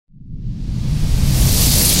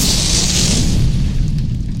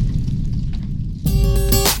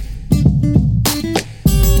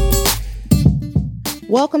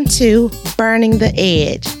Welcome to Burning the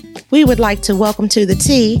Edge. We would like to welcome to the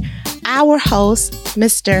T our host,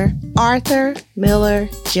 Mr. Arthur Miller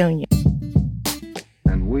Jr.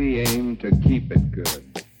 And we aim to keep it good.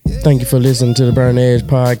 Thank you for listening to the Burn Edge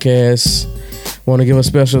podcast. Want to give a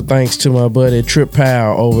special thanks to my buddy Trip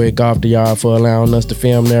Powell over at Golf the Yard for allowing us to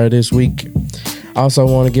film there this week. Also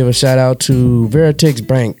want to give a shout out to Veritex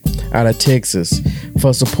Bank out of Texas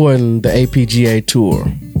for supporting the APGA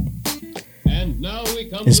Tour.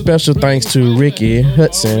 And special thanks to Ricky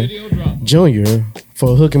Hudson Jr.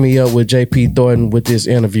 for hooking me up with JP Thornton with this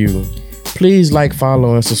interview. Please like,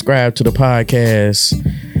 follow, and subscribe to the podcast.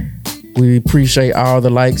 We appreciate all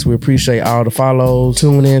the likes. We appreciate all the follows.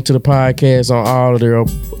 Tune in to the podcast on all of their,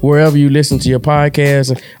 wherever you listen to your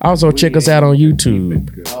podcast. And also check us out on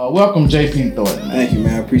YouTube. Welcome, JP Thornton. Thank you,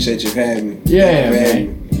 man. I appreciate you having me. Yeah,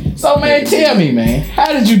 man. So, man, tell me, man,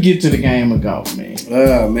 how did you get to the game of golf, man?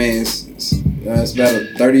 Man, it's about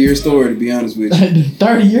a 30-year story, to be honest with you.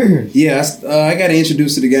 30 years? Yeah, I got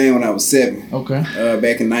introduced to the game when I was 7. Okay.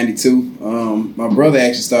 Back in '92. My brother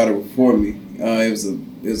actually started before me. It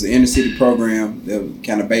was an inner city program that was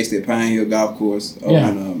kind of based at Pine Hill Golf Course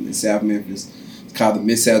in South Memphis. It's called the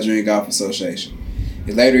Mid-South Junior Golf Association.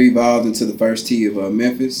 It later evolved into the first tee of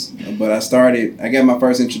Memphis, but I got my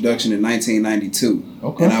first introduction in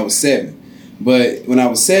 1992, and I was 7. But when I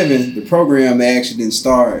was 7, the program, they actually didn't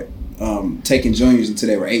start taking juniors until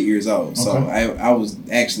they were 8 years old. So I was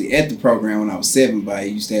actually at the program when I was 7, but I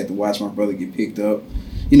used to have to watch my brother get picked up,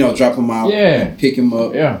 drop him out, pick him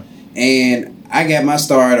up. Yeah. And I got my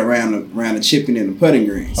start around the chipping and the putting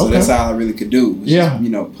green. So that's all I really could do. Was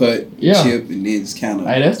just, putt, chip, and then just kind of.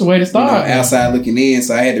 Hey, that's the way to start. Outside looking in.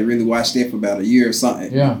 So I had to really watch that for about a year or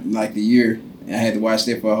something. Yeah. Like the year. I had to watch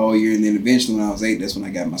that for a whole year. And then eventually when I was 8, that's when I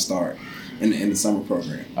got my start in the summer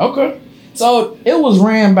program. Okay. So it was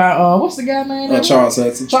ran by, what's the guy name? Charles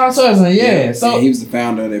Hudson. Charles Hudson, yeah. So he was the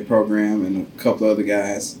founder of that program, and a couple other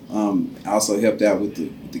guys also helped out with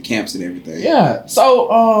the camps and everything. Yeah.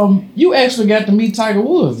 So you actually got to meet Tiger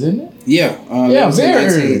Woods, didn't it? Yeah. That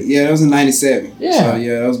was in '97. Yeah. So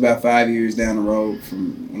that was about 5 years down the road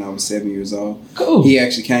from when I was 7 years old. Cool. He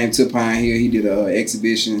actually came to Pine Hill. He did an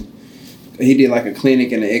exhibition. He did like a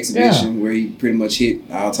clinic and an exhibition where he pretty much hit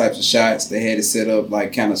all types of shots. They had it set up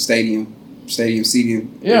like kind of stadium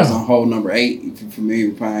seating. Yeah. It was on hole number 8, if you're familiar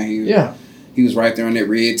with Pine Hill. Yeah. He was right there on that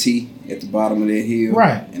red tee at the bottom of that hill.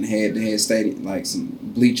 Right. And they had stadium, like some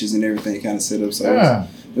bleachers and everything kind of set up. So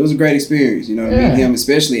it was a great experience, to meet him,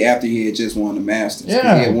 especially after he had just won the Masters.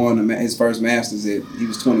 Yeah. He had won his first Masters he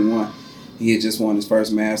was 21. He had just won his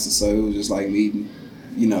first Masters, so it was just like meeting,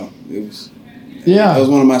 it was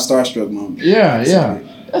one of my starstruck moments. Yeah,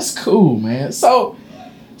 that's cool, man. So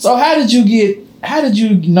how did you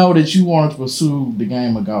know that you wanted to pursue the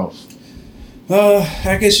game of golf?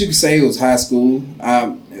 I guess you could say it was high school.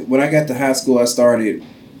 When I got to high school, I started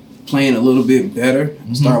playing a little bit better.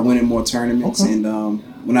 Mm-hmm. Started winning more tournaments. Okay. And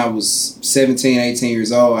when I was 17, 18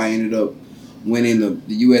 years old, I ended up winning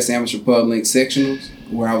the U.S. Amateur Pub Links sectionals,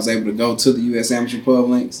 where I was able to go to the U.S. Amateur Pub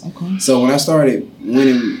Links. Okay. So when I started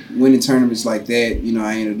winning tournaments like that,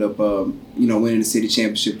 I ended up winning the city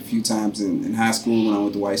championship a few times in high school when I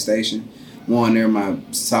went to White Station. Won there my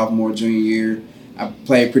sophomore, junior year. I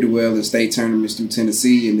played pretty well in state tournaments through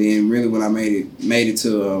Tennessee, and then really when I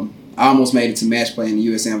I almost made it to match play in the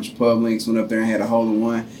U.S. Amateur Pub Links, went up there and had a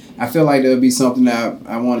hole-in-one. I felt like that would be something that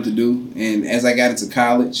I wanted to do, and as I got into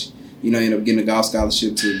college, ended up getting a golf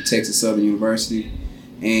scholarship to Texas Southern University,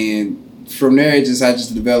 and from there I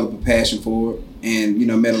just developed a passion for it, and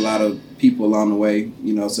met a lot of people along the way,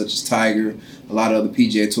 such as Tiger, a lot of other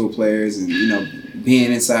PGA Tour players, and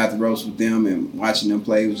being inside the ropes with them and watching them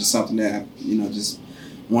play was just something that I, just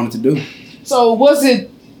wanted to do. So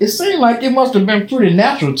it seemed like it must have been pretty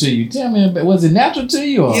natural to you. Tell me, was it natural to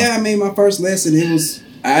you? Or? Yeah, my first lesson,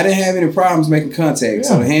 I didn't have any problems making contact. Yeah.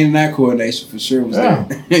 So the hand and eye coordination for sure was there.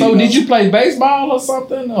 So did you play baseball or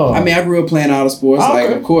something? Or? I grew up playing all the sports. Okay.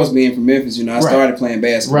 Like, of course, being from Memphis, I started playing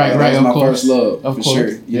basketball. Right, that was my first love, for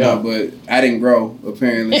sure. But I didn't grow,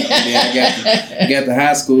 apparently. And then I got to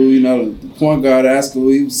high school, the point guard at high school,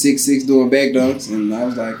 he was 6'6", doing back dunks. And I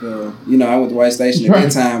was like, I went to White Station. At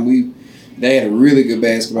that time, they had a really good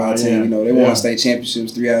basketball team. They won state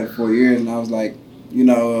championships 3 out of 4 years. And I was like,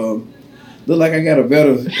 look like I got a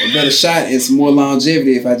better shot and some more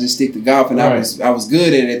longevity if I just stick to golf. And I was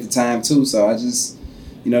good at it at the time too, so I just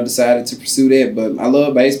decided to pursue that. But I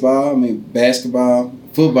love baseball. Basketball,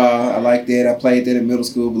 football. I like that. I played that in middle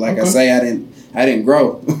school, but like I say, I didn't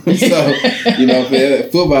grow. So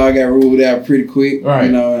football I got ruled out pretty quick. Right.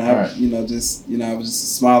 And I I was just a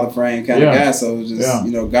smaller frame kind of guy. So it was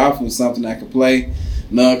just golf was something I could play.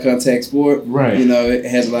 non-contact sport. Right. You know, it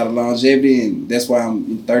has a lot of longevity, and that's why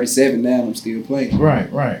I'm 37 now and I'm still playing.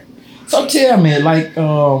 Right. So tell me, like,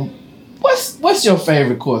 what's your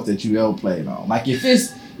favorite course that you ever played on? Like, if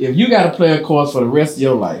you got to play a course for the rest of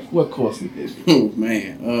your life, what course would this be? Oh,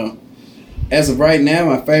 man. As of right now,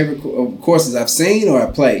 my favorite courses I've seen or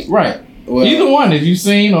I played. Right. Well, either one, if you've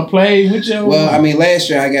seen or played, whichever. Well, I mean, last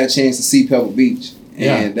year I got a chance to see Pebble Beach,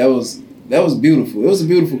 and that was beautiful. It was a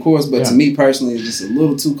beautiful course, but to me personally, it's just a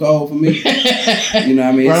little too cold for me. You know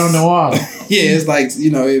what I mean? Right on the water. Yeah, it's like,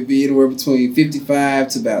 you know, it'd be anywhere between 55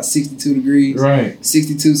 to about 62 degrees. Right.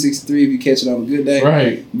 62, 63 if you catch it on a good day.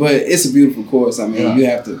 Right. But it's a beautiful course. I mean, you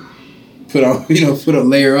have to put a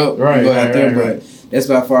layer up and go out there, but that's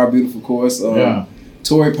by far a beautiful course.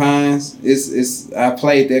 Torrey Pines, I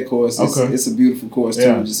played that course. It's a beautiful course too.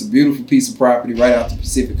 Yeah. Just a beautiful piece of property right out the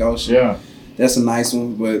Pacific Ocean. Yeah. That's a nice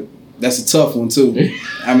one, but that's a tough one too.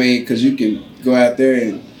 I mean, because you can go out there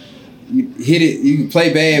and you hit it. You can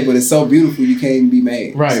play bad, but it's so beautiful you can't even be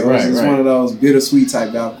mad. Right, so it's one of those bittersweet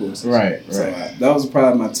type golf courses. Right. So that was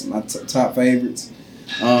probably my top favorites.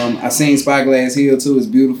 I seen Spyglass Hill too. It's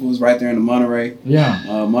beautiful. It's right there in the Monterey.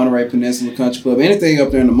 Yeah. Monterey Peninsula Country Club. Anything up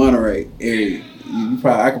there in the Monterey area,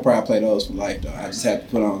 I could probably play those for life though. I just have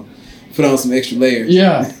to put on some extra layers.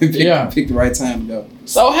 Yeah. Pick the right time to go.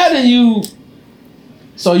 So how do you?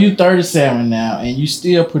 So you 37 now, and you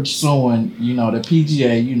still pursuing, you know, the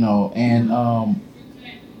PGA, you know, and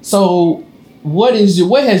so what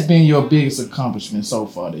has been your biggest accomplishment so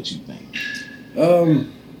far that you think?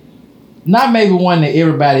 Not maybe one that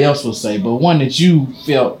everybody else will say, but one that you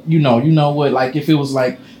felt, you know what, like if it was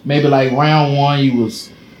like maybe like round one you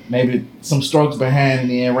was maybe some strokes behind,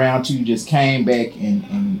 and then round two you just came back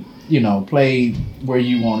and you know played where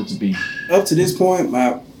you wanted to be. Up to this point,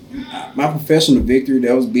 my professional victory,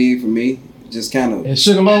 that was big for me. Just kind of. And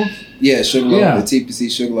Sugarloaf? Yeah, Sugarloaf, the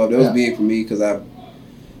TPC Sugarloaf. That was big for me because it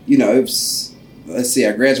was, let's see,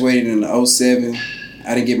 I graduated in 2007.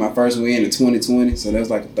 I didn't get my first win in 2020, so that was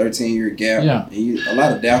like a 13-year gap. Yeah. And a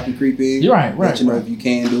lot of doubt can creep in. You're right. Let you know if you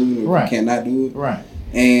can do it or if you cannot do it. Right.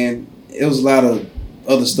 And it was a lot of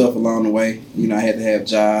other stuff along the way. You know, I had to have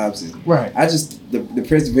jobs. And I just, the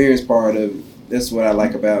perseverance part of it, that's what I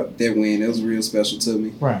like about that win. It was real special to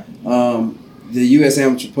me. Right. The U.S.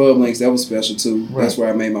 Amateur Pub Links, that was special too. Right. That's where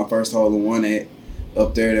I made my first hole-in-one at.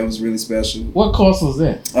 Up there, that was really special. What course was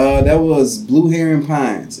that? That was Blue Heron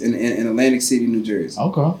Pines in Atlantic City, New Jersey.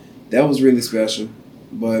 Okay. That was really special.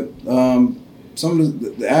 But I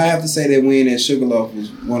have to say that win at Sugarloaf was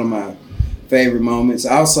one of my favorite moments.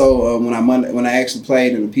 Also, when I actually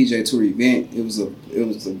played in a PGA Tour event, it was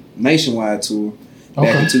a nationwide tour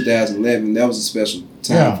back in 2011. That was a special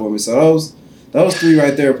time for me. So those three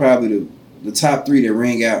right there are probably the top three that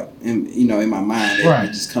ring out in my mind that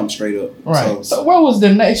just come straight up. Right. So where was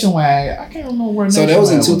the nationwide? I can't remember where. So that was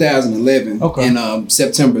in 2011. Okay. In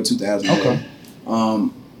September 2011.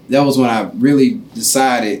 Okay. That was when I really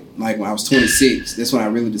decided, like when I was 26, that's when I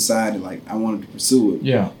really decided like I wanted to pursue it.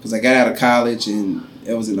 Yeah. Because I got out of college and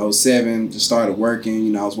it was in 2007, just started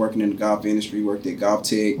working. I was working in the golf industry, worked at Golf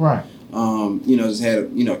Tech. Right. Just had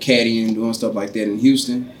caddying, doing stuff like that in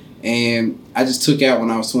Houston. And I just took out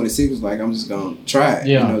when I was 26, was like, I'm just going to try it.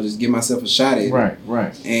 Yeah. Just give myself a shot at it.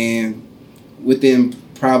 Right. And within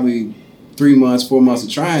probably 4 months of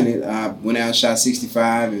trying it, I went out and shot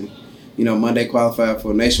 65 and, Monday qualified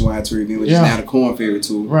for a nationwide tour event, which is now the Corn Ferry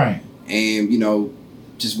Tour. Right. And,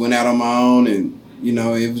 just went out on my own and,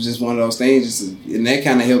 it was just one of those things. And that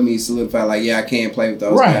kind of helped me solidify, like, I can play with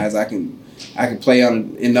those guys. I can play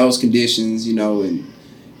in those conditions, and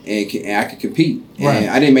I could compete. And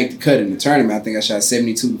I didn't make the cut in the tournament. I think I shot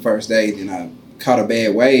 72 the first day. Then I caught a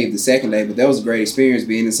bad wave the second day. But that was a great experience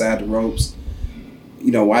being inside the ropes.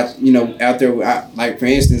 Out there. Like for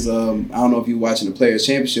instance, I don't know if you were watching the Players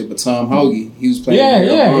Championship, but Tom Hoagie, he was playing.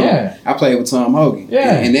 Yeah. I played with Tom Hoagie.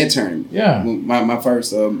 In that tournament. Yeah. My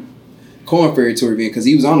first Corn Ferry Tour event because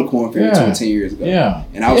he was on the Corn Ferry Tour 10 years ago. Yeah.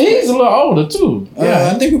 And I was. He's a little older too.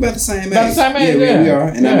 I think we're about the same age. About the same age. Yeah, we are.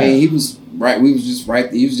 And I mean, he was. Right, we was just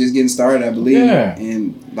right. He was just getting started, I believe. Yeah.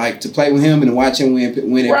 And like to play with him and watch him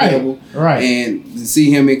win at Pebble, and to see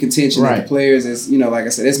him in contention with the players, as like I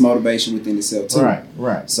said, that's motivation within itself too.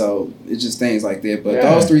 Right. So it's just things like that. But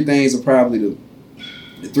those three things are probably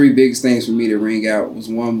the three biggest things for me to ring out.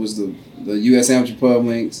 One was the U.S. Amateur Pub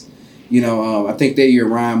Links. I think that year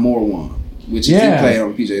Ryan Moore won, which he played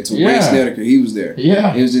on the PGA Tour. Ray Snedeker, he was there.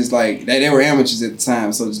 Yeah. It was just like they were amateurs at the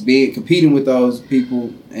time, so just competing with those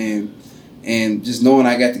people and just knowing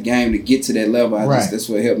I got the game to get to that level, that's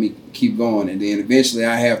what helped me keep going. And then eventually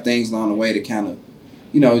I have things along the way to kind of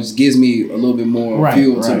just gives me a little bit more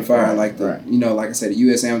fuel to the fire. Like like I said, the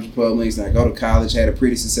U.S. Amateur Pub Links. And I go to college, had a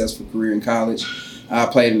pretty successful career in college. I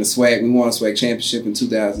played in the SWAC. We won a SWAC championship in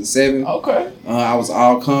 2007. Okay. I was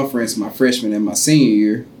all conference my freshman and my senior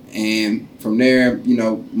year, and from there,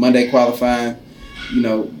 Monday qualifying,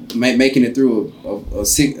 making it through a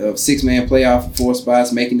 6-man playoff for 4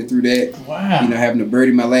 spots, making it through that. Wow. Having to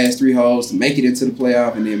birdie my last 3 holes to make it into the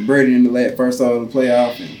playoff, and then birdie in the first hole of the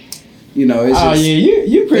playoff, and it's just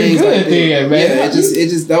you pretty good like there, man. Yeah, it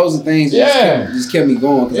just those are things that just kept me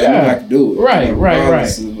going because I knew I could do it. Right.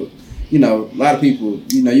 Of, a lot of people,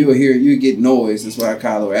 you get noise. That's why I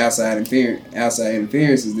call it outside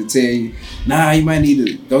interferences that tell you, nah, you might need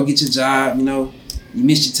to go get your job. You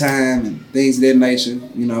missed your time and things of that nature.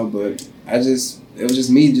 But it was just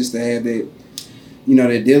me just to have that,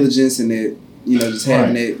 that diligence and that, just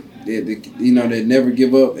having that never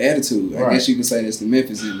give up attitude. I guess you could say that's the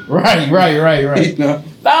Memphis. Right. No,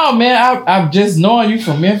 man, I've just known you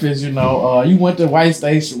from Memphis. You went to White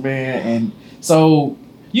Station, man, and so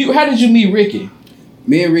how did you meet Ricky?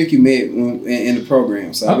 Me and Ricky met in the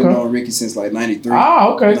program, so I've been knowing Ricky since like '93. Ah,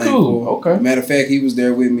 okay, 94. Cool. Okay. Matter of fact, he was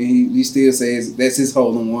there with me. He still says that's his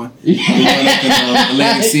hole in one. He went up in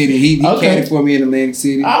Atlantic City. He caddied for me in Atlantic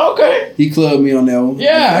City. Ah, okay. He clubbed me on that one.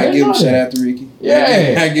 Yeah, I give him a shout out to Ricky.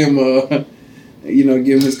 Yeah, I give him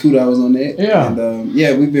give him his kudos on that. Yeah,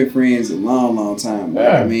 and we've been friends a long time.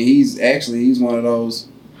 Yeah. I mean, he's one of those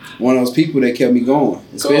people that kept me going,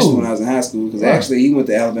 especially when I was in high school. Because actually, he went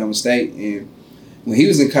to Alabama State, and when he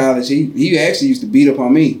was in college, he actually used to beat up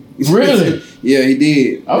on me. Really? Yeah, he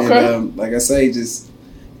did. Okay. And, like I say, just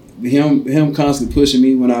him constantly pushing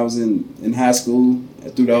me when I was in high school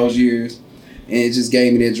through those years, and it just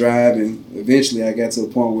gave me that drive. And eventually, I got to a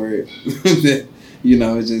point where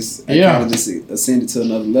I kind of just ascended to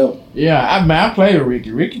another level. Yeah, I played with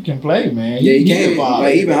Ricky. Ricky can play, man. Yeah, he can.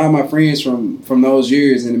 Like even all my friends from those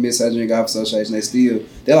years in the Mid-South Junior Golf Association,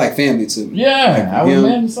 they're like family to me. Yeah, like I would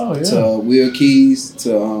imagine so. Yeah. To Will Keys,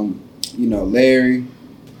 to Larry,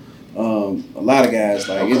 a lot of guys.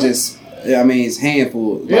 Like it just, it's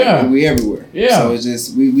handful. Like, we everywhere. Yeah. So it's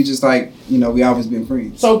just we just like we always been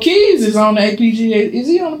friends. So Keys is on the APGA. Is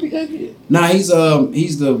he on the APGA? Nah, he's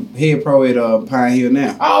the head pro at Pine Hill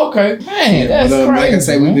now. Oh, okay, man, that's crazy. Like I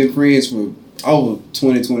say, we've been friends for over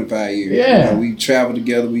 20-25 years. Yeah, we traveled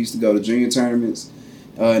together. We used to go to junior tournaments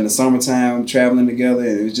in the summertime, traveling together,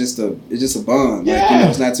 and it's just a bond. Yeah. Like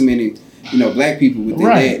it's not too many black people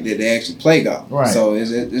within that actually play golf. Right. So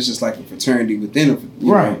it's just like a fraternity within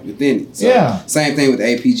within it. So same thing with the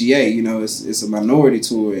APGA. It's a minority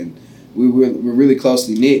tour, and we're really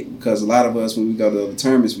closely knit because a lot of us, when we go to other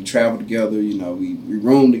tournaments, we travel together. We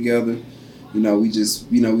room together. We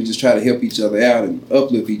just try to help each other out and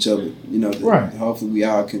uplift each other. Hopefully we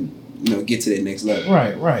all can get to that next level.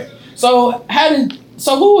 Right. So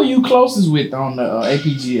who are you closest with on the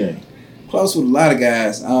APGA? Close with a lot of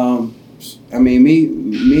guys. Me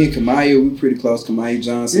and Kamaya, we pretty close. Kamaya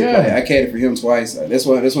Johnson. Yeah. I caddied for him twice. That's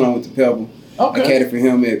when I went to Pebble. Okay. I caddied for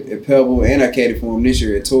him at Pebble, and I caddied for him this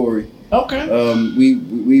year at Torrey. Okay.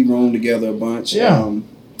 We roomed together a bunch. Yeah.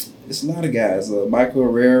 It's a lot of guys. Michael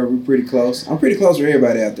Herrera, we're pretty close. I'm pretty close with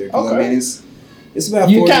everybody out there. Okay. It's about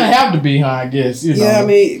you kind of have to be, huh? I guess. Yeah,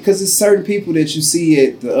 because it's certain people that you see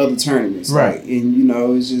at the other tournaments, right? Like, and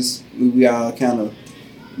it's just we all kind of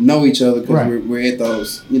know each other because we're at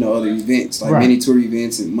those other events like mini tour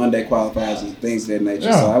events and Monday qualifiers and things of that nature.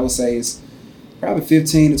 Yeah. So I would say it's probably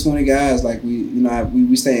 15 to 20 guys. Like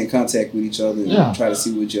we stay in contact with each other and try to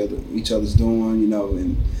see what each other's doing,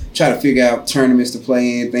 and try to figure out tournaments to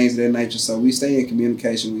play in, things of that nature. So we stay in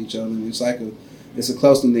communication with each other. And it's a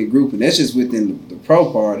close knit group, and that's just within the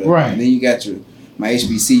pro part of it. And then you got my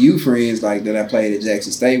HBCU friends like that I played at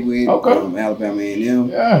Jackson State with, Alabama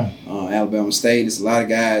A&M, Alabama State. It's a lot of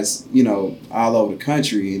guys, all over the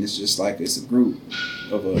country, and it's just like it's a group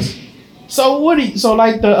of us. So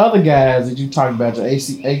like the other guys that you talked about, the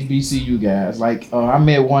HBCU guys, like I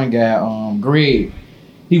met one guy, Greg.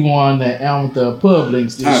 He won the Amateur Pub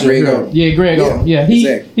Links this year. Greg. Yeah,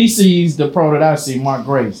 he sees the pro that I see, Mark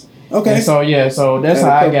Grace. Okay. And so that's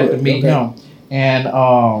how I got to meet him.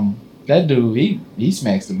 And that dude, he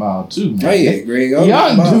smacks the ball too, man. Oh yeah, Greg.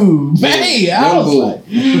 Young dude, man. I was like,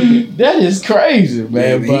 that is crazy,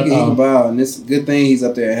 man. Yeah, but he can ball, and it's a good thing he's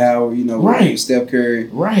up there at Howard. With Steph Curry.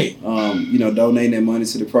 Right. Donating that money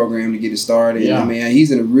to the program to get it started. Yeah.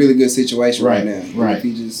 He's in a really good situation right now. Right. If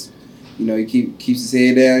he just you know, he keeps his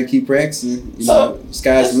head down and keep practicing. You know,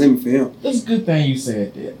 sky's the limit for him. That's a good thing you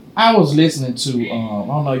said that. I was listening to, I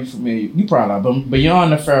don't know if you're familiar, you probably are, but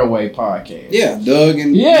Beyond the Fairway podcast. Yeah, Doug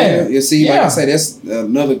and you see, like I say, that's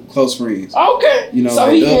another close friends. Okay. You know, so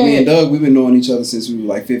like me and Doug, we've been knowing each other since we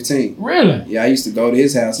were like 15. Really? Yeah, I used to go to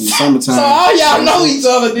his house in the summertime. So all y'all know each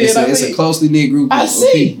other then. It's a closely knit group of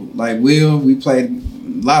people. Like we played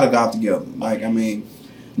a lot of golf together. Like, I mean,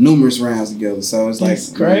 numerous rounds together. So it's like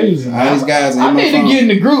crazy. All these guys. I need to get in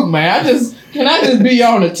the group, man. Can I just be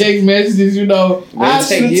on the text messages? You know, I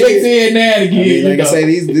should text in now and again. Like I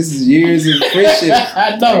say, this is years of friendship.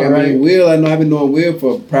 I know, right? I mean, I've been knowing Will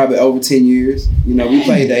for probably over 10 years. You know, we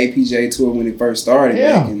played the APJ tour when it first started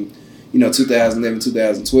back in 2011,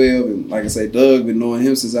 2012, and like I say, Doug been knowing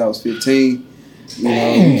him since I was 15. You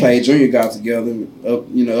know, we played junior golf together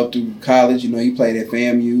up through college. You know, he played at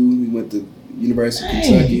FAMU. We went to University of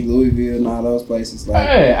Kentucky, Louisville, and all those places. Like,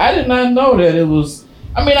 hey, I did not know that it was.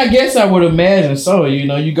 I mean, I guess I would imagine so. You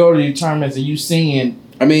know, you go to the tournaments and you seeing.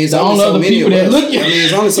 I mean, it's only so many of us.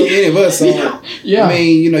 It's only so many of us. So, yeah. I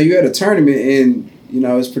mean, you know, you're at a tournament and. You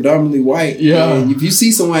know, it's predominantly white. Yeah. And if you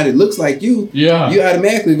see somebody that looks like you, you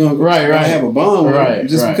automatically gonna have a bond with them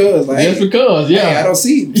just because. Like, hey, I don't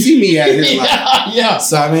see me out here. Like,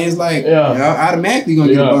 So I mean, it's like automatically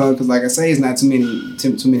gonna get a bond because, like I say, it's not too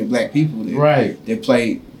many black people that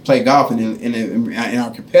play golf and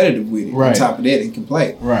are competitive with it. On top of that, and can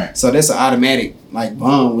play. Right. So that's an automatic like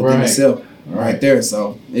bond within itself right there.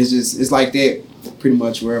 So it's like that pretty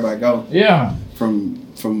much wherever I go. Yeah. From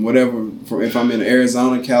if I'm in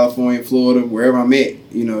Arizona, California, Florida, wherever I'm at,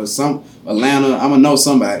 you know, Atlanta, I'm gonna know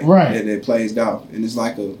somebody that plays golf, and it's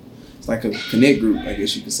like a connect group, I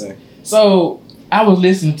guess you could say. So I was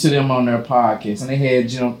listening to them on their podcast, and they had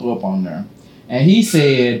Jim Thorpe on there, and he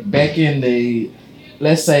said back in the,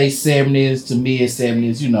 let's say 70s to mid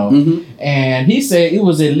 70s, you know, and he said it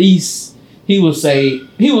was at least. He would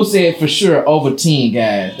say for sure over 10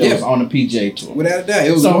 guys that was on the PGA Tour. Without a doubt.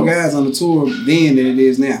 It was more guys on the tour then than it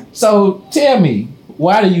is now. So tell me,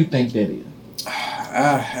 why do you think that is?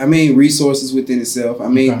 I mean, resources within itself. I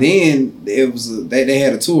mean, then it was they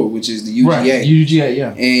had a tour, which is the UGA. Right, UGA,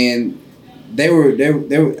 yeah. And they were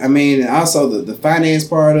I mean, also the finance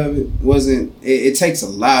part of it wasn't, it takes a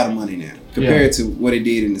lot of money now compared to what it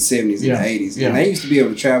did in the 70s and the 80s. Yeah. And they used to be able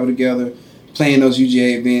to travel together, playing those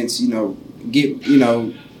UGA events, you know,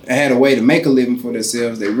 had a way to make a living for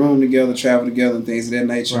themselves. They room together, travel together, and things of that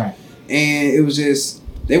nature. Right. And it was just,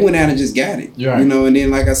 they went out and just got it. Right. You know, and then,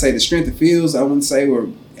 like I say, the strength of fields, I wouldn't say were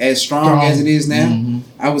as strong as it is now. Mm-hmm.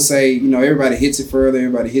 I would say, you know, everybody hits it further,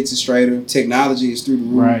 everybody hits it straighter. Technology is through the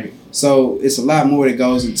roof. Right. So it's a lot more that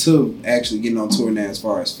goes into actually getting on tour now as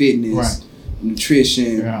far as fitness,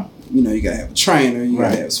 nutrition. Yeah. You know, you got to have a trainer, you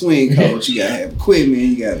got to have a swing coach, you got to have equipment,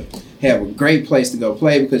 you got to have a great place to go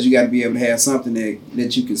play because you got to be able to have something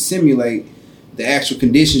that you can simulate the actual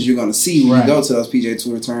conditions you're going to see when you go to those PGA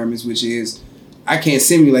Tour tournaments, which is, I can't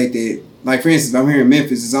simulate that. Like, for instance, if I'm here in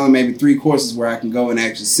Memphis, there's only maybe 3 courses where I can go and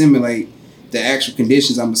actually simulate the actual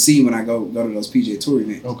conditions I'm going to see when I go to those PGA Tour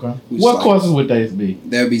events. Okay. What courses would those be?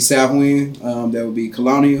 That would be Southwind. That would be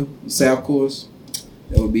Colonial, South Course.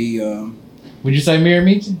 That would be... would you say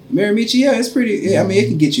Miramichi? Miramichi, yeah, it's pretty. Yeah, I mean, it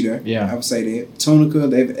can get you there. Yeah, I would say that. Tunica,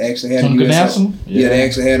 they've actually had Tunica National. Yeah, they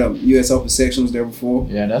actually had a U.S. Open sections there before.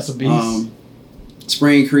 Yeah, that's a beast.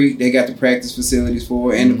 Spring Creek, they got the practice facilities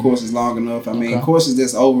for, and the course is long enough. I mean, courses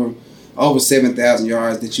that's over 7,000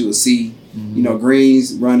 yards that you will see. Mm-hmm. You know,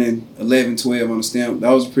 greens running 11, 12 on the stem.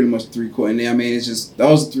 Those are pretty much 3 courses. And I mean, it's just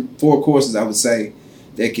those 4 courses I would say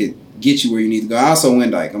that could get you where you need to go. Also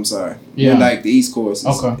Windike, I'm sorry. Yeah. Windike, the East Course.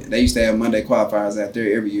 Okay. They used to have Monday qualifiers out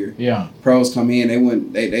there every year. Yeah. Pros come in,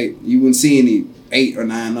 you wouldn't see any 8 or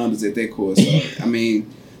 9 unders at that course. So, I mean,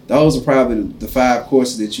 those are probably the 5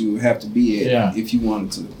 courses that you would have to be at if you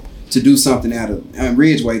wanted to do something out of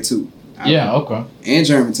Ridgeway too. Okay. And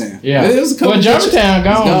Germantown. Yeah. Germantown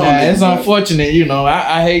gone now. It's unfortunate, you know.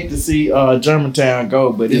 I hate to see Germantown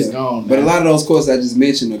go, but it's gone now. But a lot of those courses I just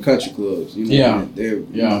mentioned are country clubs. You know,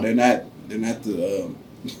 they're not the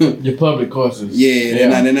your public courses. Yeah,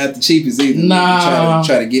 they're not the cheapest either. Nah.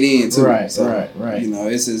 Try to get in too. Right, so, right. You know,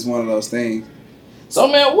 it's just one of those things. So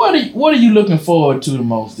man, what are you looking forward to the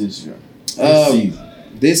most this year?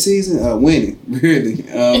 This season, winning, really.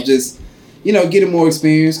 Just, you know, getting more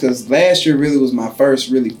experience because last year really was my first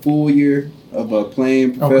really full year of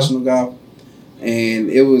playing professional golf, and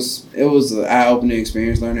it was an eye-opening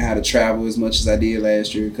experience learning how to travel as much as I did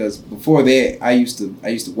last year. Because before that, I used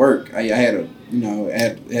to work. I had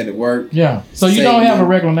to work. Yeah. So you don't have a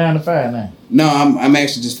regular 9 to 5 now? No, I'm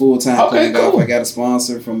actually just full time playing golf. I got a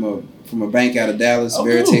sponsor from from a bank out of Dallas,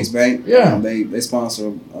 Veritex Bank. Yeah. They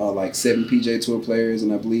sponsor like 7 PJ Tour players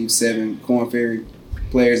and I believe 7 Korn Ferry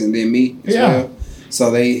players and then me as well.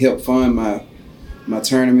 So they help fund my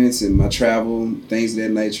tournaments and my travel, things of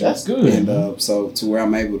that nature. That's good. And so to where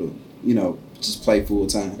I'm able to, you know, just play full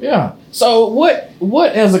time. Yeah. So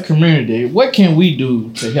what as a community, what can we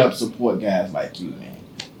do to help support guys like you, man?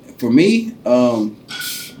 For me,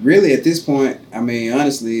 really at this point, I mean,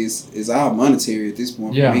 honestly, it's all monetary at this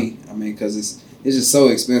point for me. I mean, because it's just so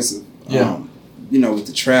expensive. Yeah. You know, with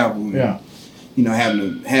the travel. And, you know,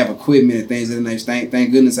 having to have equipment and things of that nature.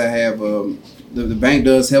 Thank goodness I have. The bank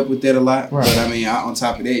does help with that a lot. Right. But I mean, on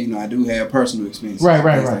top of that, you know, I do have personal expenses. Right.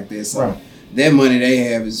 Like that. So that money they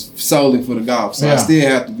have is solely for the golf. So I still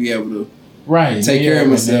have to be able to take care of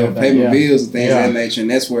myself, pay my bills and things of that nature. And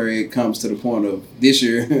that's where it comes to the point of this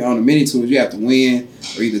year on the mini tours, you have to win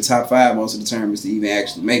or either top 5 most of the tournaments to even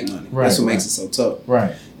actually make money. That's what makes it so tough.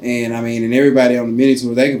 Right. And I mean, and everybody on the mini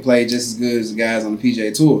tour, they can play just as good as the guys on the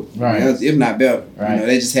PGA Tour. Right. You know, if not better. Right. You know,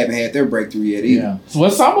 they just haven't had their breakthrough yet either. Yeah. So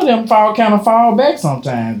some of them fall back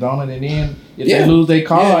sometimes, don't it? And then if they lose their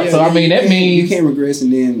card, so I mean that means you can't regress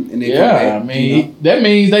and then come back. I mean that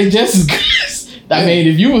means they just as good. I mean,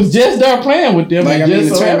 if you was just there playing with them, like I mean,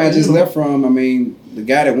 the tournament I just left from, I mean, the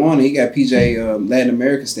guy that won it, he got PJ Latin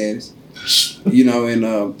America status. You know, and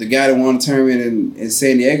the guy that won the tournament in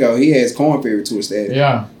San Diego, he has Korn Ferry Tour status.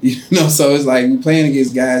 Yeah. You know, so it's like we're playing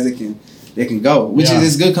against guys that can go, which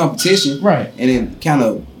is good competition. Right. And it kind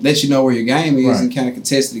of lets you know where your game is and kind of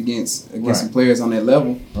contest it against some players on that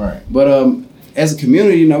level. Right. But as a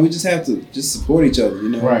community, you know, we just have to just support each other, you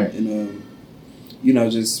know. Right. And you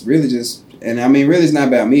know, just really and I mean, really, it's not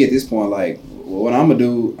about me at this point. Like, what I'm gonna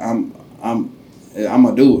do, I'm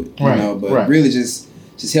gonna do it, you know. But really, just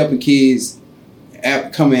helping kids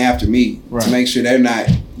coming after me to make sure they're not,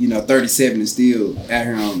 you know, 37 and still out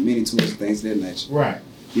here on mini tours and things of that nature. Right.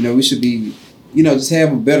 You know, we should be, you know, just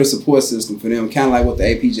have a better support system for them, kind of like what the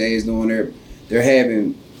APJ is doing. They're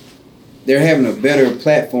having a better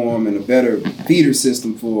platform and a better feeder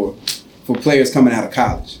system for players coming out of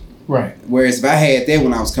college. Right. Whereas if I had that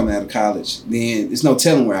when I was coming out of college, then there's no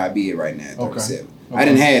telling where I'd be at right now at 37. Okay. I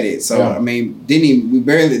didn't have it. So, I mean, we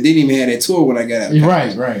barely didn't even have that tour when I got out of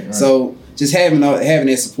college. Right. So just having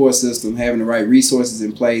that support system, having the right resources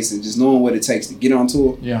in place, and just knowing what it takes to get on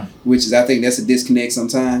tour, which is, I think that's a disconnect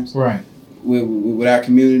sometimes with our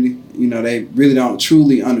community. You know, they really don't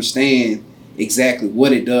truly understand exactly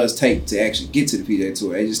what it does take to actually get to the PGA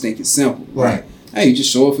Tour. They just think it's simple. Right. Like, hey, you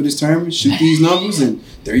just show up for this tournament, shoot these numbers, and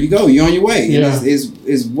there you go. You're on your way. Yeah. And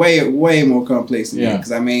it's way more complex than that.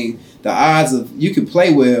 Because, I mean, the odds of you can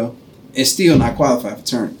play well and still not qualify for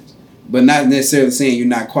tournaments. But not necessarily saying you're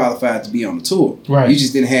not qualified to be on the tour. Right. You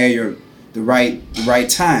just didn't have the right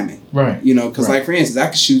timing. Right. You know, because like, for instance, I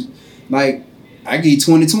could shoot, like, I get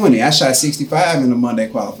 2020. I shot 65 in the Monday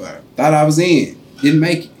qualifier. Thought I was in. Didn't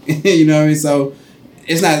make it. You know what I mean? So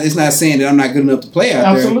it's not saying that I'm not good enough to play out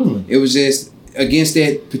there. Absolutely. It was just against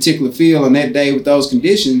that particular field on that day with those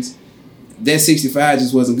conditions, that 65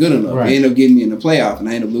 just wasn't good enough. Right. It ended up getting me in the playoff, and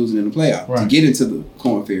I ended up losing in the playoff to get into the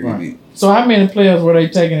Korn Ferry event. So how many players were they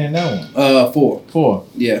taking in that one? 4. 4.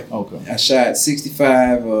 Yeah. Okay. I shot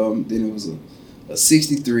 65. Then it was a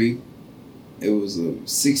 63. It was a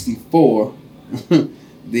 64.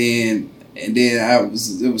 Then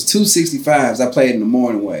it was 2 65s. I played in the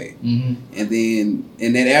morning wave. Mm-hmm. And then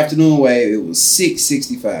in that afternoon wave, it was 6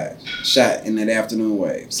 65s shot in that afternoon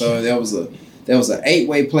wave. So there was an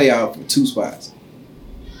 8-way playoff for 2 spots.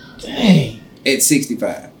 Dang. At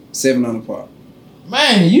 65, 7 under par.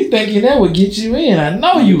 Man, you thinking that would get you in? I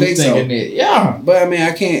know you was thinking that. Yeah. But I mean,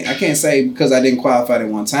 I can't say because I didn't qualify that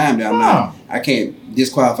one time that I can't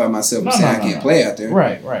disqualify myself and say I can't play out there.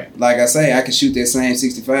 Right. Like I say, I could shoot that same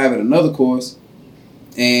 65 at another course,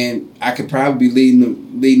 and I could probably be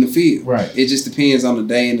leading the field. Right. It just depends on the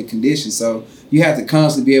day and the conditions. So you have to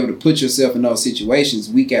constantly be able to put yourself in those situations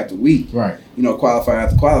week after week. Right. You know, qualifier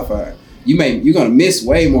after qualifier. You're gonna miss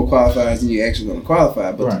way more qualifiers than you're actually gonna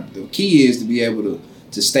qualify. But the key is to be able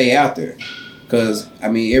to stay out there. Because I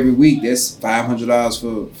mean, every week that's $500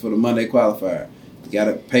 for the Monday qualifier. You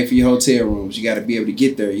gotta pay for your hotel rooms. You gotta be able to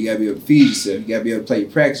get there. You gotta be able to feed yourself. You gotta be able to play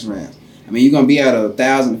your practice rounds. I mean, you're gonna be out of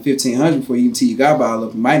 1,000 to 1,500 before you even tee your golf ball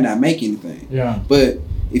up. You might not make anything. Yeah. But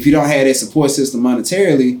if you don't have that support system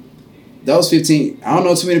monetarily, those 15, I don't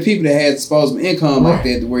know too many people that had disposable income like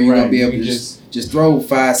that to where you're gonna be able to just throw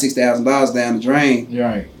 $5,000-$6,000 down the drain.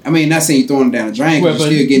 Right. I mean, not saying you're throwing it down the drain because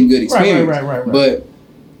you're still getting good experience. Right. But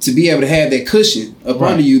to be able to have that cushion up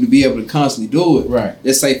under you to be able to constantly do it,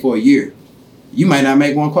 let's say for a year. you might not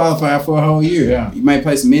make one qualifier for a whole year. Yeah. You might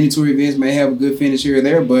play some mini tour events, may have a good finish here or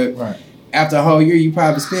there, but after a whole year, you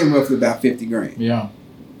probably spend roughly about $50,000. Yeah.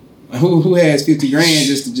 Who has $50,000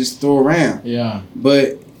 just to throw around? Yeah.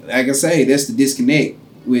 But like I say, that's the disconnect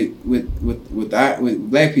with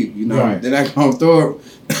black people. You know, they're not gonna throw it.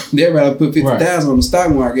 They'd rather put $50,000 on the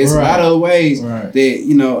stock market. It's a lot of other ways that,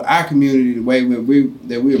 you know, our community, the way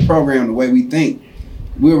we're programmed, the way we think,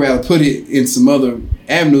 we'd rather put it in some other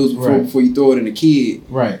avenues before you throw it in a kid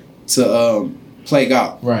to play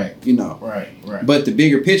golf. You know. But the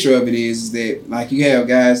bigger picture of it is that, like, you have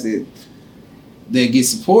guys that get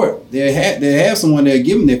support. They have someone that'll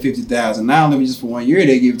give them their $50,000. Not only just for 1 year,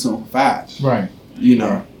 they give it to them for 5. You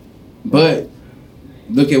know. But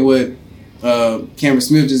look at what Cameron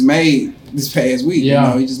Smith just made this past week. You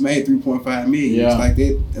know, he just made $3.5 million. It's like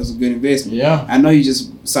that was a good investment. I know you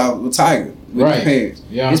just saw with Tiger with his parents.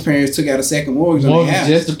 His parents took out a second mortgage on their house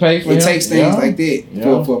just to pay for it. It takes things like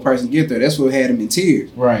that for a person to get there. That's what had him in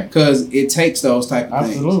tears. Because it takes those type of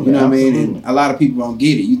things. You know what I mean? And a lot of people don't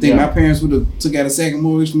get it. You think my parents would have took out a second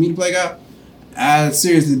mortgage for me to play golf? I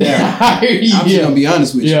seriously doubt. I'm just gonna be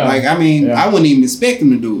honest with you. Like, I mean, I wouldn't even expect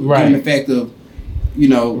them to do it, given the fact of, you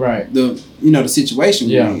know, the situation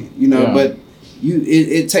we're in. You know, but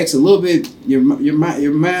it takes a little bit. Your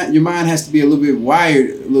mind has to be a little bit wired,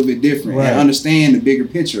 a little bit different, and understand the bigger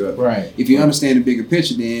picture of it. If you understand the bigger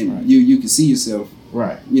picture, then you can see yourself,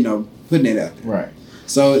 you know, putting it out there.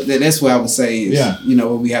 So that's what I would say is, you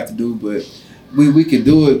know, what we have to do, but we could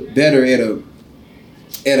do it better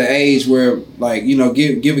at an age where, like, you know,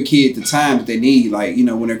 give a kid the time that they need, like, you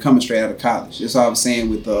know, when they're coming straight out of college. That's all I was saying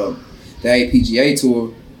with the APGA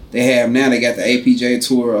tour. They got the APGA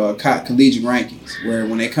tour collegiate rankings, where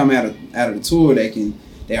when they come out of the tour,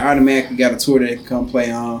 they automatically got a tour that they can come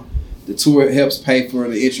play on. The tour helps pay for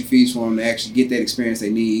the entry fees for them to actually get that experience they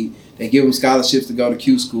need. They give them scholarships to go to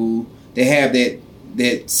Q school. They have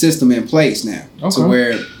that system in place now, to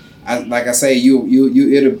where, like I say,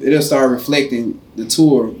 it'll start reflecting the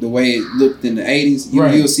tour the way it looked in the 80s.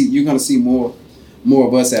 You're gonna see more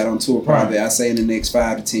of us out on tour probably. I say in the next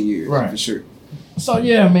 5 to 10 years for sure. So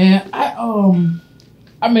yeah, man,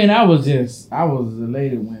 I mean, I was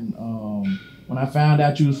elated when I found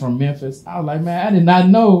out you was from Memphis. I was like, man, I did not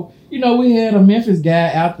know. You know, we had a Memphis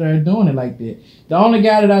guy out there doing it like that. The only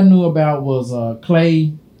guy that I knew about was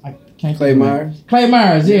Clay. Clay Myers. Clay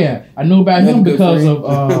Myers, yeah. I knew about him because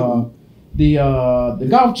of the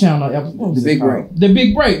Golf Channel episode. What was The Big Break. The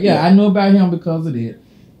Big Break, yeah. I knew about him because of it.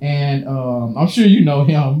 And I'm sure you know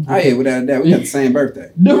him. Oh yeah, without a doubt. We got the same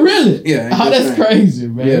birthday. Really? Yeah. Oh, that's crazy,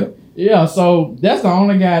 man. Yeah, so that's the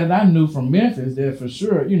only guy that I knew from Memphis that for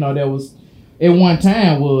sure, you know, that was at one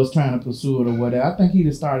time was trying to pursue it or whatever. I think he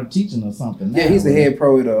just started teaching or something. Yeah, he's the head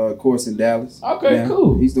pro at a course in Dallas. Okay,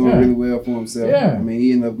 cool. He's doing really well for himself. Yeah. I mean,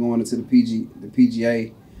 he ended up going into the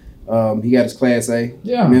PGA. He got his Class A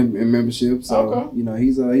membership. So, you know,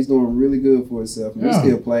 he's doing really good for himself. He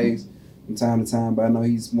still plays from time to time, but I know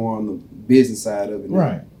he's more on the business side of it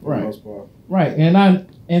now, for the most part. Right.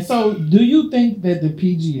 And so do you think that the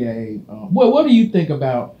PGA, what do you think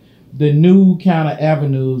about the new kind of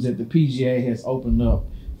avenues that the PGA has opened up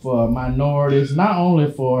for minorities, not only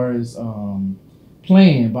for his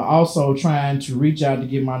playing, but also trying to reach out to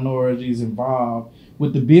get minorities involved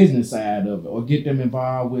with the business side of it, or get them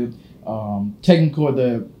involved with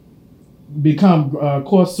become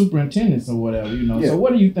course superintendents or whatever, you know. So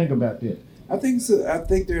what do you think about that? I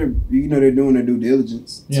think they're doing their due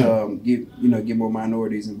diligence to get more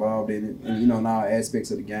minorities involved in it, and you know, in all aspects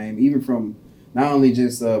of the game, even from not only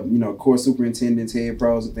just course superintendents, head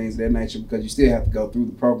pros, and things of that nature, because you still have to go through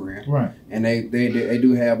the program, right? And they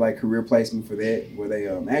do have like career placement for that, where they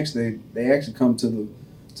actually come to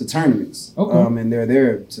tournaments, and they're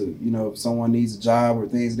there to, you know, if someone needs a job or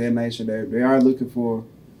things of that nature, they are looking for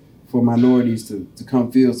minorities to come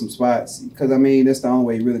fill some spots, because I mean, that's the only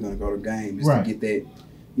way you're really going to go to the game is to get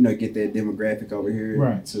that demographic over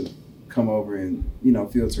here to come over and, you know,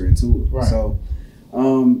 filter into it. So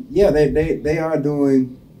they are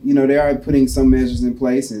doing, you know, they are putting some measures in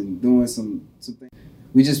place and doing some things.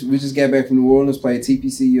 We just got back from New Orleans, played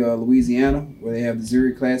TPC Louisiana, where they have the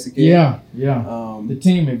Zurich Classic here. The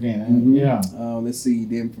team event. Let's see.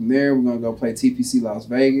 Then from there, we're gonna go play TPC Las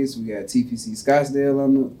Vegas. We got TPC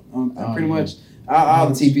Scottsdale on pretty much all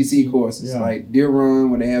the TPC courses, like Deer Run,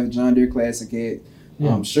 where they have the John Deere Classic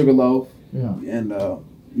at, Sugarloaf, and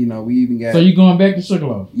you know, we even got. So you going back to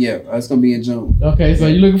Sugarloaf? Yeah, it's gonna be in June. Okay, so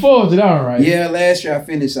you're looking forward to that, all right? Yeah, last year I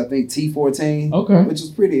finished, I think, T14. Okay, which was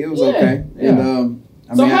pretty. It was okay. Yeah.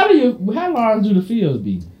 And how large do the fields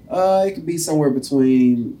be? It could be somewhere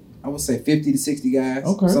between I would say 50 to 60 guys.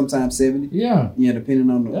 Okay. Sometimes 70. Yeah. Yeah, depending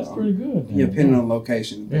on the. That's pretty good. Yeah, depending on the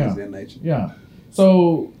location and things of that nature. Yeah.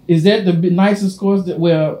 So is that the nicest course?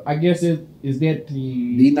 I guess is that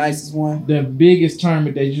the nicest one? The biggest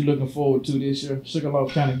tournament that you're looking forward to this year?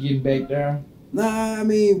 Sugarloaf kind of getting back there? Nah, I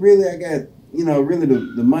mean, really, I got, really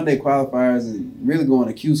the Monday qualifiers and really going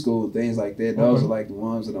to Q school and things like that. Those are like the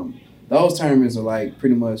ones that those tournaments are like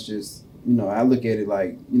pretty much just, I look at it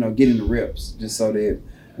like, getting the reps just so that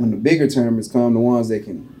when the bigger tournaments come, the ones that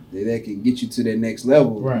can get you to that next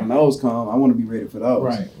level. Right. When those come, I want to be ready for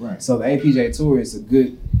those. Right. So the APJ Tour is a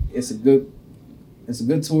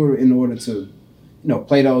good tour in order to,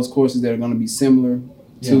 play those courses that are going to be similar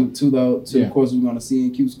to the courses we're going to see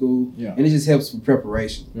in Q school. Yeah. And it just helps for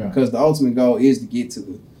preparation because the ultimate goal is to get to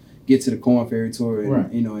the Korn Ferry Tour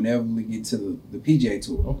and inevitably get to the PGA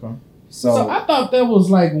Tour. Okay. So I thought that was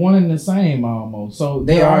like one and the same almost. So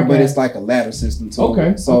they are, but it's like a ladder system too.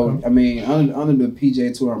 Okay. So I mean, under the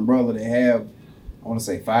PGA Tour umbrella, they have, I want to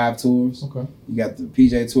say 5 tours. Okay. You got the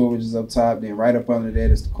PGA Tour, which is up top. Then right up under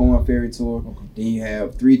that is the Korn Ferry Tour. Okay. Then you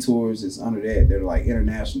have 3 tours that's under that. They're like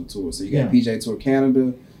international tours. So you got PGA Tour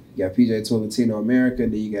Canada, you got PGA Tour Latino America,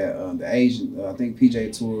 then you got the Asian, I think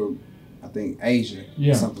PGA Tour, Asia,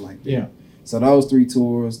 or something like that. Yeah. So those 3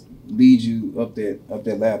 tours lead you up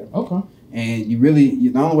that ladder. Okay. And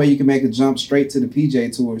the only way you can make a jump straight to the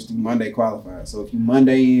PGA Tour is through Monday qualifiers. So if you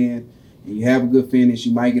Monday in and you have a good finish,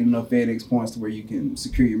 you might get enough FedEx points to where you can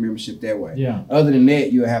secure your membership that way. Yeah. Other than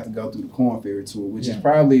that, you'll have to go through the Korn Ferry Tour, which is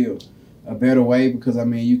probably a better way because, I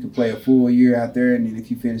mean, you can play a full year out there, and then if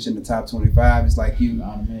you finish in the top 25, it's like you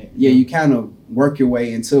kind of work your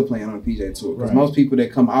way into playing on the PGA Tour. Because most people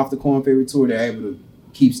that come off the Korn Ferry Tour, they're able to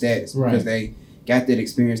keep status because they got that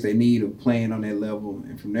experience they need of playing on that level,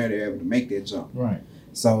 and from there they're able to make that jump. Right.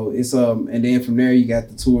 So it's and then from there you got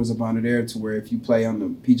the tours up under there to where if you play on the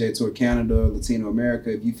PGA Tour Canada, Latino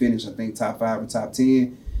America, if you finish I think top 5 or top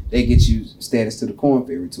 10, they get you status to the Korn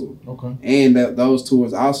Ferry Tour. Okay. And those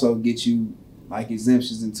tours also get you like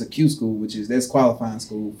exemptions into Q school, that's qualifying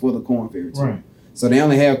school for the Korn Ferry Tour. Right. So they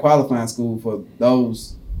only have qualifying school for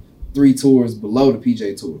those 3 tours below the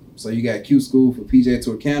PGA Tour. So you got Q school for PGA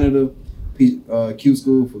Tour Canada, Q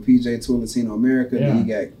school for PGA Tour Latino America, then you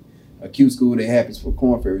got a Q school that happens for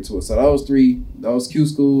Korn Ferry Tour. So those Q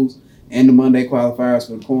schools and the Monday qualifiers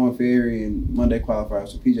for the Korn Ferry and Monday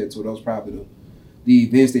qualifiers for PGA Tour, those probably the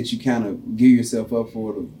events that you kind of gear yourself up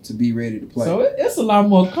for to be ready to play. So it's a lot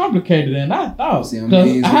more complicated than I thought. See, it's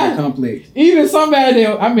very complex. Even somebody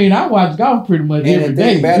that, I watch golf pretty much every day. And the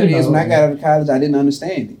thing about it is when I got out of college, I didn't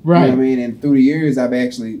understand it. Right. You know what I mean? And through the years,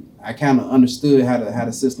 I kind of understood how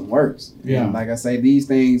the system works. Yeah. And like I say, these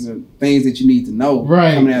things are things that you need to know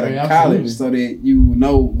coming out of college absolutely. So that you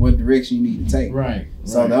know what direction you need to take. Right.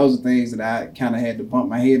 So those are things that I kind of had to bump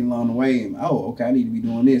my head along the way and, okay, I need to be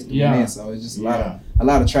doing this, doing that. So it's just a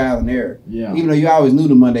lot of trial and error. Yeah. Even though you always knew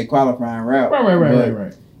the Monday qualifying route.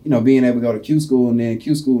 Right. Being able to go to Q school and then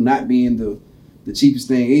Q school not being the cheapest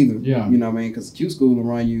thing either. Yeah. You know what I mean? Because Q school will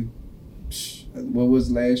run you, what was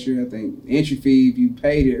it last year? I think entry fee, if you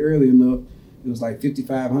paid it early enough, it was like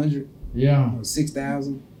 $5,500. Yeah. Or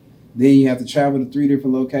 $6,000. Then you have to travel to 3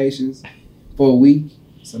 different locations for a week.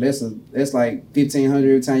 So that's like $1,500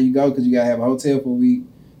 every time you go because you gotta have a hotel for a week,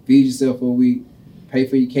 feed yourself for a week, pay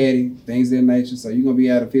for your caddy, things of that nature. So you're gonna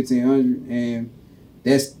be out of $1,500, and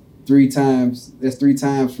that's 3 times. That's 3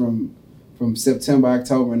 times from September,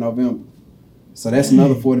 October, and November. So that's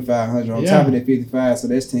another $4,500 on top of that $55,000. So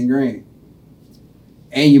that's $10,000,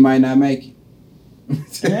 and you might not make it.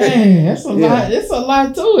 Dang, that's a lot. It's a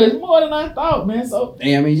lot too. It's more than I thought, man. So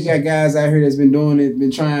you got guys out here that's been doing it,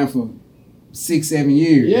 been trying for 6-7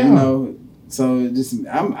 years. Yeah. You know, so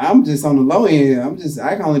I'm just on the low end.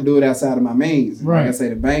 I can only do it outside of my means. Right. Like I say,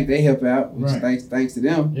 the bank they help out, which is thanks to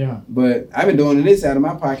them. Yeah. But I've been doing this out of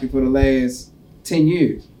my pocket for the last 10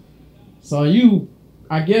 years. So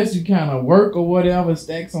I guess you kind of work or whatever,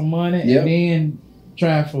 stack some money, and then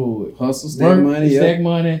try forward. Hustle, stack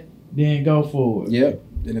money, then go forward. Yep.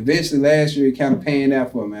 And eventually last year it kind of panned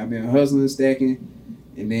out for me. I've been hustling, stacking,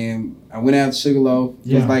 and then I went out to Sugarloaf.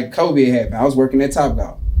 It was like COVID happened. I was working at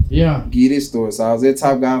Topgolf. Yeah. Get this store. So I was at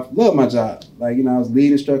Topgolf. Love my job. I was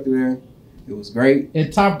lead instructor there. It was great.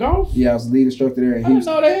 At Topgolf? Yeah, I was lead instructor there in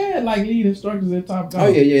Houston. I didn't know they had like lead instructors at Topgolf. Oh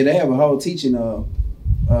yeah. They have a whole teaching academy.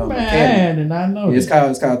 I did not know. It's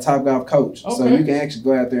called Topgolf Coach. Okay. So you can actually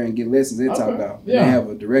go out there and get lessons at Topgolf. Yeah. They have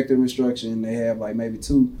a director of instruction. They have like maybe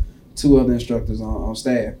two other instructors on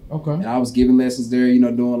staff. Okay. And I was giving lessons there,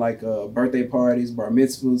 doing like birthday parties, bar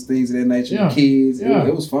mitzvahs, things of that nature, Yeah. with kids. Yeah.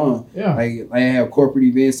 It was fun. Yeah. Like I have corporate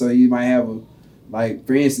events, so you might have Like,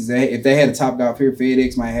 for instance, if they had a Topgolf here,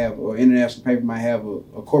 FedEx might have, or International Paper might have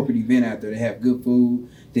a corporate event out there. They have good food.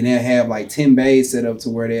 Then they'll have like 10 bays set up to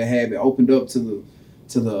where they'll have it opened up to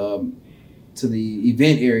the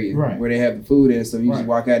event area, right, where they have the food and stuff. You just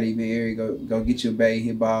walk out of the event area, go get your bay,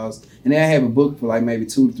 hit balls, and they'll have a book for like maybe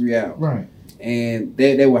 2 to 3 hours. Right. And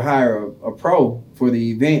they would hire a pro for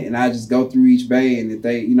the event, and I just go through each bay, and if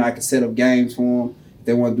they, I could set up games for them. If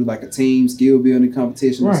they want to do like a team skill building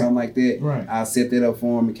competition or something like that, I'll set that up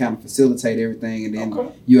for them and kind of facilitate everything. And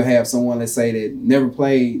then you'll have someone, let's say, that never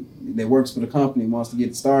played, that works for the company, wants to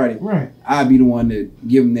get started. Right. I'll be the one to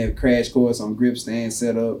give them that crash course on grip stand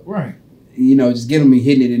setup. Right. Just get them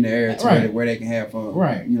hitting it in the air to where they can have fun.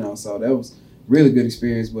 Right. So that was really good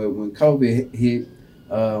experience. But when COVID hit,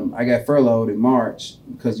 I got furloughed in March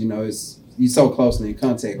because, you're so closely in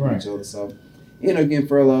contact with each other. So ended up getting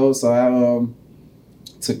furloughed. So I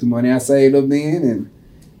took the money I saved up then, and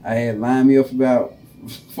I had lined me up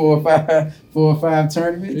for about 4 or 5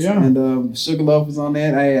 tournaments. Yeah. And Sugarloaf was on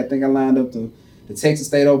that. I think I lined up the Texas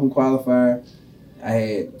State Open qualifier. I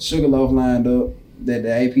had Sugarloaf lined up, the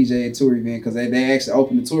APJ Tour event, because they actually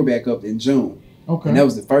opened the tour back up in June. Okay. And that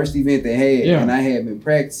was the first event they had. Yeah. And I had been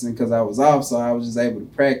practicing because I was off, so I was just able to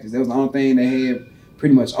practice. That was the only thing they had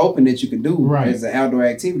pretty much open that you could do as an outdoor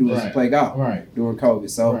activity was to play golf during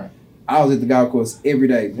COVID. So I was at the golf course every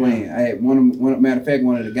day playing. I had matter of fact,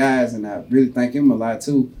 one of the guys, and I really thank him a lot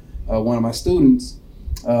too, one of my students,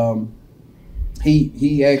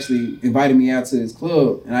 he actually invited me out to his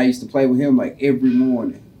club, and I used to play with him like every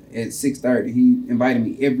morning at 6:30. He invited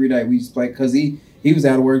me every day. We used to play because he was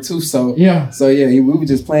out of work too. So we were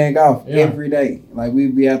just playing golf every day. Like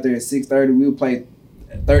we'd be out there at 6:30. We would play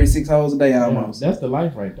 36 holes a day almost. That's the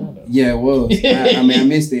life right there, though. Yeah, it was. I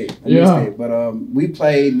missed it. I missed it. But we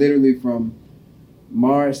played literally from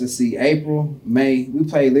March, April, May. We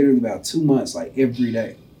played literally about 2 months, like every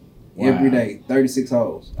day. Wow. Every day, 36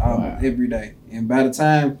 holes, every day. And by the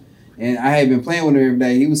time, and I had been playing with him every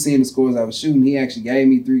day, he was seeing the scores I was shooting. He actually gave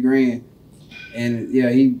me $3,000. And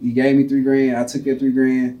he gave me $3,000. I took that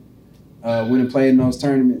 $3,000, went and played in those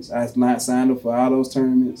tournaments. I signed up for all those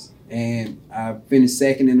tournaments. And I finished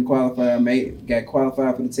second in the qualifier. Got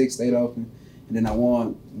qualified for the Texas State Open, and then I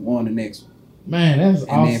won the next one. Man, that's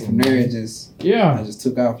awesome. And then from there, I just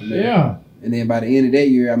took off from there. Yeah. And then by the end of that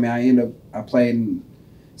year, I played in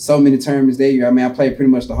so many tournaments that year. I played pretty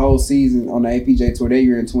much the whole season on the APJ Tour that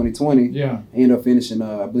year in 2020. Yeah. I ended up finishing,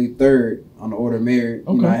 I believe, 3rd on the Order of Merit.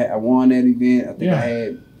 Okay. I won that event. I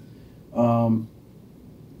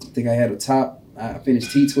think I had a top. I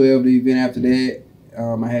finished T12 the event after that.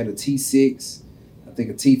 I had a T6, I think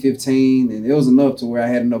a T15, and it was enough to where I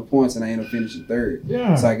had enough points, and I ended up finishing 3rd.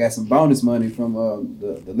 Yeah. So I got some bonus money from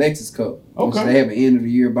the Lexus Cup. Okay. Which they have an end of the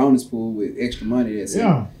year bonus pool with extra money that's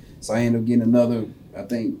in. So I ended up getting another, I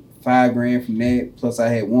think, $5,000 from that. Plus I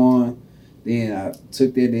had won. Then I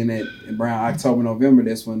took that in around October, November.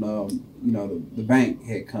 That's when the bank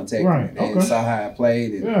had contacted me. They saw how I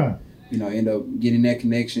played, and ended up getting that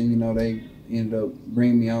connection. They ended up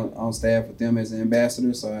bringing me on staff with them as an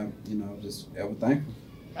ambassador. So I, just ever thankful.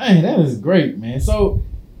 Man, that is great, man. So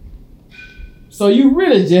you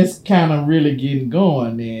really just kind of really getting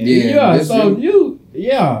going then. Yeah. So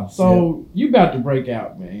you about to break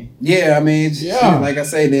out, man. Yeah, like I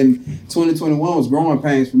said, then 2021 was growing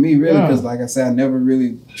pains for me, really, because like I said, I never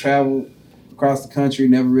really traveled across the country,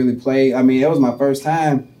 never really played. It was my first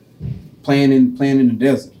time playing in the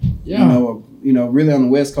desert. Yeah. Really on the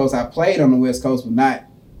West Coast. I played on the West Coast, but not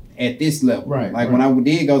at this level. Right. Like when I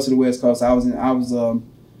did go to the West Coast,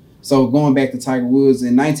 so going back to Tiger Woods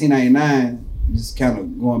in 1999, just kind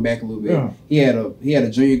of going back a little bit. Yeah. He had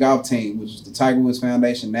a junior golf team, which was the Tiger Woods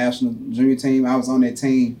Foundation National Junior Team. I was on that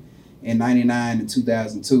team in 99 and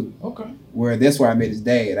 2002. Okay. That's where I met his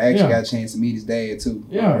dad. I actually got a chance to meet his dad too.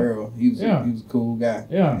 Yeah. Earl. He was a cool guy.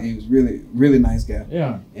 Yeah. And he was really, really nice guy.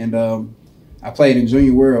 Yeah. And I played in the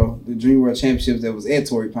Junior World Championships that was at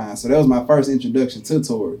Torrey Pines. So that was my first introduction to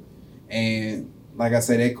Torrey. And like I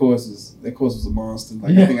said, that course was a monster.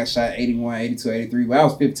 I think I shot 81, 82, 83, but I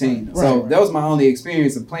was 15. So that was my only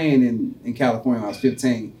experience of playing in California when I was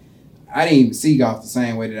 15. I didn't even see golf the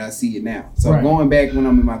same way that I see it now. So going back when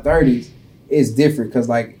I'm in my 30s, it's different because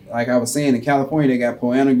like I was saying, in California, they got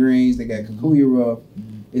Poana greens, they got Kikuyu rough.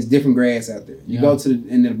 It's different grass out there. You go to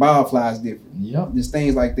and the ball flies different. Yep. There's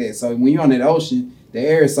things like that. So when you're on that ocean, the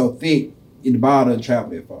air is so thick, the ball doesn't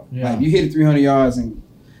travel that far. Yeah. Like if you hit it 300 yards and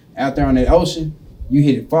out there on that ocean, you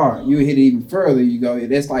hit it far. You hit it even further. You go.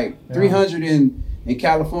 That's like 300 in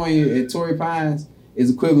California at Torrey Pines is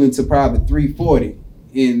equivalent to probably 340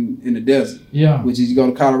 in the desert. Yeah. Which is you go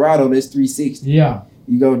to Colorado, that's 360. Yeah.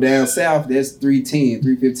 You go down south, that's 310,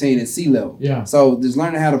 315 at sea level. Yeah. So just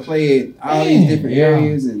learning how to play it, all these different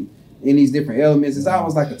areas and in these different elements. It's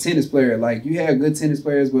almost like a tennis player. Like you have good tennis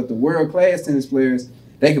players, but the world-class tennis players,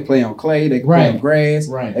 they can play on clay, they can play on grass,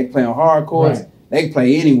 they can play on hard courts, they can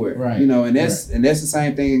play anywhere. You know, and that's the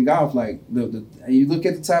same thing in golf. Like you look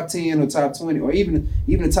at the top 10 or top 20 or even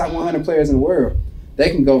the top 100 players in the world, they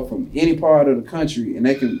can go from any part of the country and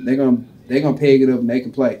they're gonna peg it up and they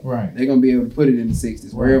can play. They're gonna be able to put it in the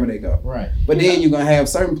 60s wherever they go. But then you're gonna have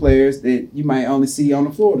certain players that you might only see on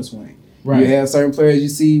the Florida swing. You have certain players you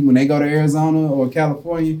see when they go to Arizona or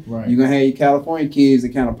California. You're gonna have your California kids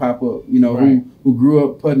that kind of pop up. You know, who grew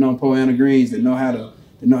up putting on Poana greens that know how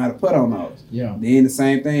to put on those. Then the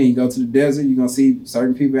same thing. You go to the desert, you're gonna see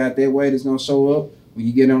certain people out that way that's gonna show up. When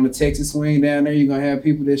you get on the Texas swing down there, you're gonna have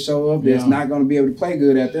people that show up that's not gonna be able to play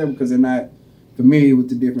good out there because they're not familiar with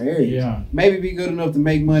the different areas. Maybe be good enough to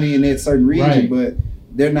make money in that certain region, but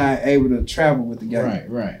they're not able to travel with the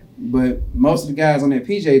game. But most of the guys on that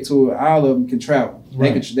PGA Tour, all of them can travel.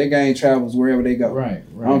 Their game travels wherever they go. I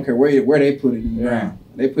don't care where they put it in the ground.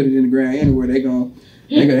 They put it in the ground anywhere. They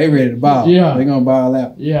ready to ball. They're gonna ball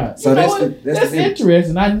out. So that's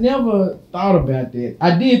interesting. I never thought about that.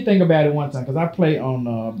 I did think about it one time because I play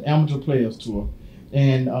on Amateur Players Tour.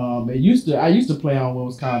 And I used to play on what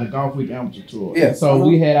was called the Golf Week Amateur Tour. So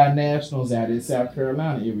we had our nationals out in South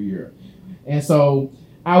Carolina every year. And so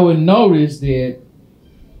I would notice that,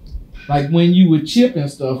 like when you would chip and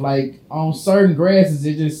stuff, like on certain grasses,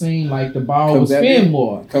 it just seemed like the ball would spin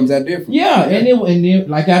more. Comes out different. And then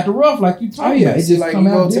like out the rough, like you talking about, it just like come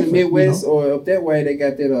you out go to the Midwest or up that way, they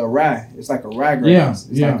got that rye. It's like a ryegrass.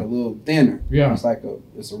 It's like a little thinner. It's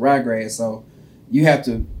a ryegrass. So you have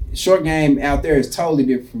to. Short game out there is totally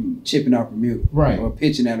different from chipping off Bermuda, or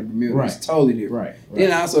pitching out of Bermuda. It's totally different. Then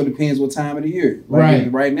it also depends what time of the year.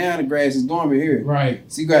 Like right now, the grass is dormant here.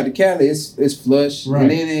 So you got the Cali, it's flush,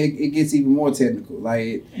 and then it gets even more technical,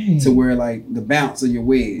 like to where like the bounce of your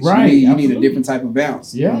wedge. You need a different type of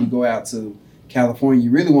bounce. When you go out to California,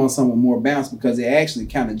 you really want something with more bounce because it actually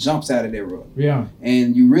kind of jumps out of that rough.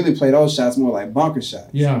 And you really play those shots more like bunker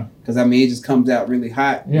shots. Because I mean, it just comes out really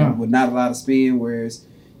hot with not a lot of spin, whereas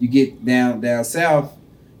you get down south,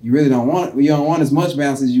 you really don't want as much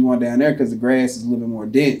bounce as you want down there because the grass is a little bit more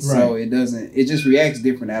dense. So it just reacts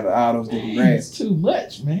different out of all those different grass. It's too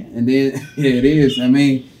much, man. And then it is. I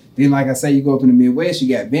mean, then like I say, you go up in the Midwest, you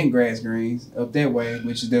got bent grass greens up that way,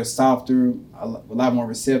 which they're softer, a lot more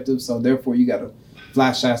receptive. So therefore, you got to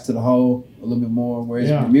fly shots to the hole a little bit more. Whereas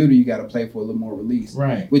Bermuda, you got to play for a little more release.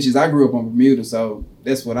 Which is, I grew up on Bermuda, so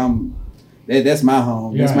that's what that's my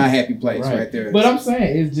home. That's my happy place right there. But I'm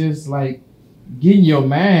saying it's just like getting your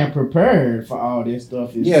mind prepared for all this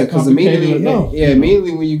stuff. Because immediately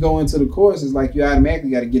when you go into the course, it's like you automatically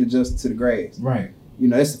got to get adjusted to the grass. You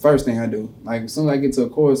know, that's the first thing I do. Like as soon as I get to a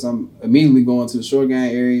course, I'm immediately going to the short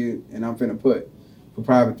game area and I'm finna put for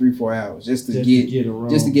probably 3-4 hours just to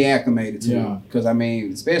get acclimated to it. Because I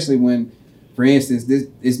mean, especially when, for instance,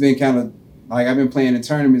 it's been kind of like I've been playing in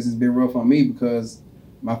tournaments. It's been rough on me because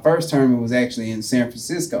my first tournament was actually in San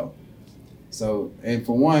Francisco. So, and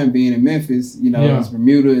for one, being in Memphis, you know, it's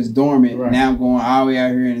Bermuda is dormant. Now I'm going all the way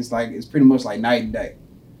out here, and it's pretty much like night and day.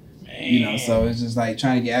 You know, so it's just like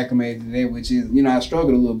trying to get acclimated to that, which is, you know, I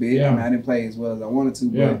struggled a little bit. I mean, I didn't play as well as I wanted to,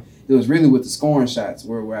 but it was really with the scoring shots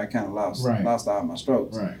where I kind of lost all my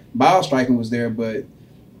strokes. Ball striking was there, but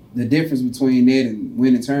the difference between that and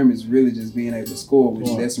winning tournaments is really just being able to score,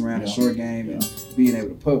 which that's around the short game and being able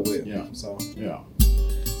to putt with.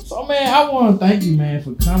 So, man, I want to thank you, man,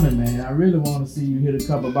 for coming, man. I really want to see you hit a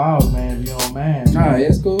couple balls, man, if you don't mind. All right,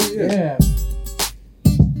 that's cool. Yeah.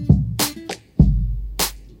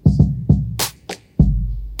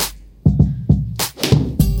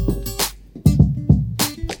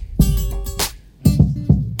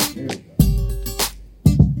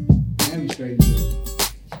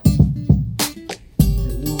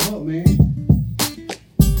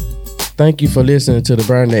 Thank you for listening to the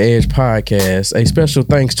Burn the Edge podcast. A special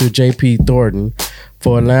thanks to JP Thornton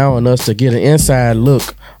for allowing us to get an inside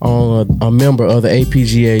look on a member of the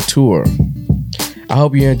APGA Tour. I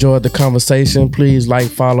hope you enjoyed the conversation. Please like,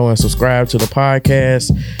 follow, and subscribe to the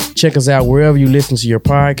podcast. Check us out wherever you listen to your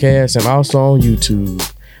podcast and also on YouTube.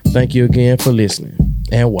 Thank you again for listening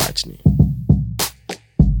and watching.